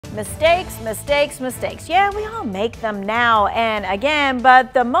Mistakes, mistakes, mistakes. Yeah, we all make them now and again,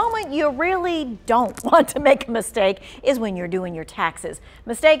 but the moment you really don't want to make a mistake is when you're doing your taxes.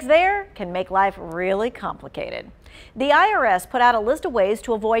 Mistakes there can make life really complicated. The IRS put out a list of ways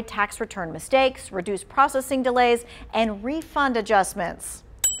to avoid tax return mistakes, reduce processing delays, and refund adjustments.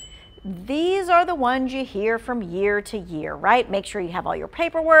 These are the ones you hear from year to year, right? Make sure you have all your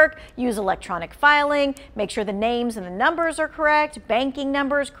paperwork, use electronic filing, make sure the names and the numbers are correct, banking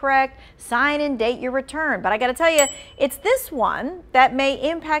numbers correct, sign and date your return. But I got to tell you, it's this one that may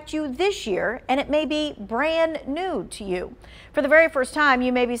impact you this year, and it may be brand new to you. For the very first time,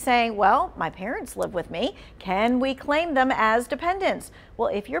 you may be saying, well, my parents live with me. Can we claim them as dependents? Well,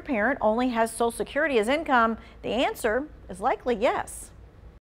 if your parent only has Social Security as income, the answer is likely yes.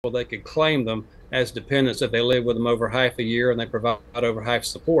 Well, they could claim them as dependents if they live with them over half a year and they provide over half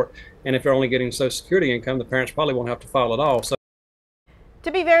support. And if they're only getting Social Security income, the parents probably won't have to file at all. So, to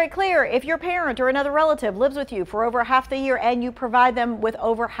be very clear, if your parent or another relative lives with you for over half the year and you provide them with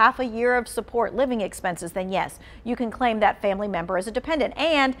over half a year of support living expenses, then yes, you can claim that family member as a dependent.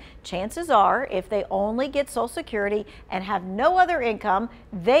 And chances are, if they only get Social Security and have no other income,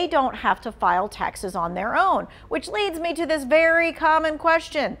 they don't have to file taxes on their own. Which leads me to this very common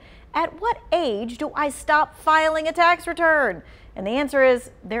question. At what age do I stop filing a tax return? And the answer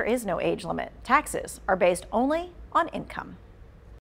is there is no age limit. Taxes are based only on income.